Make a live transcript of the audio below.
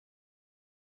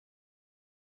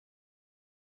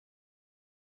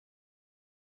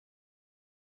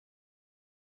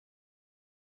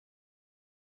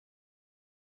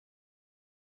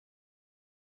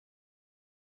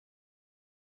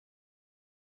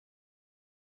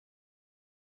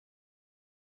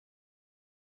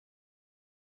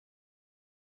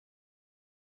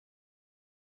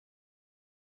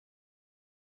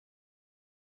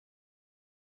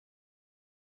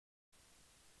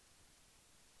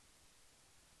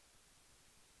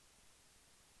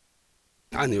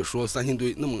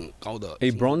A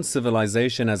bronze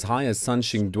civilization as high as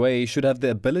Sanxingdui should have the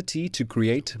ability to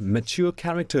create mature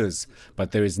characters,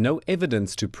 but there is no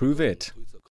evidence to prove it.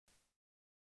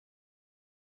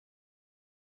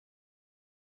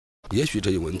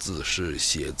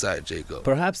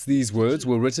 Perhaps these words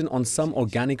were written on some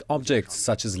organic objects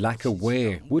such as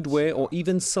lacquerware, woodware or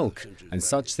even silk, and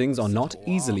such things are not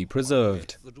easily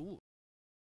preserved.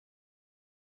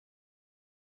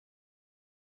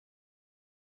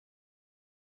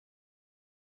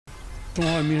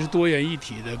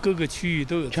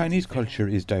 Chinese culture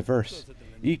is diverse.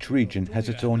 Each region has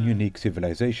its own unique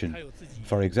civilization.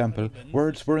 For example,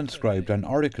 words were inscribed on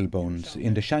oracle bones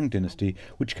in the Shang dynasty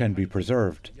which can be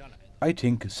preserved. I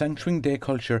think Sanxingdui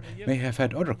culture may have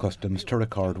had other customs to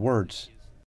record words.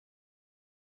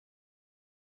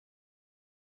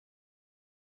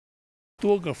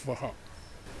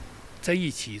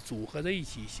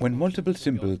 When multiple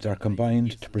symbols are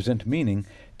combined to present meaning,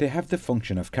 they have the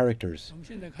function of characters.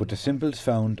 But the symbols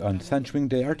found on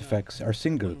Sanxingdui artifacts are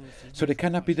single, so they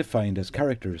cannot be defined as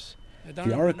characters.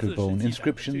 The oracle bone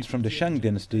inscriptions from the Shang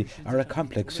dynasty are a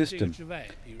complex system.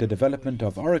 The development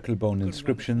of oracle bone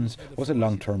inscriptions was a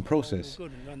long-term process,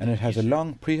 and it has a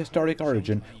long prehistoric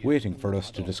origin waiting for us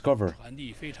to discover.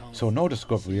 So no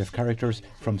discovery of characters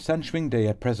from Sanxingdui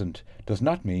at present does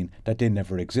not mean that they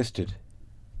never existed.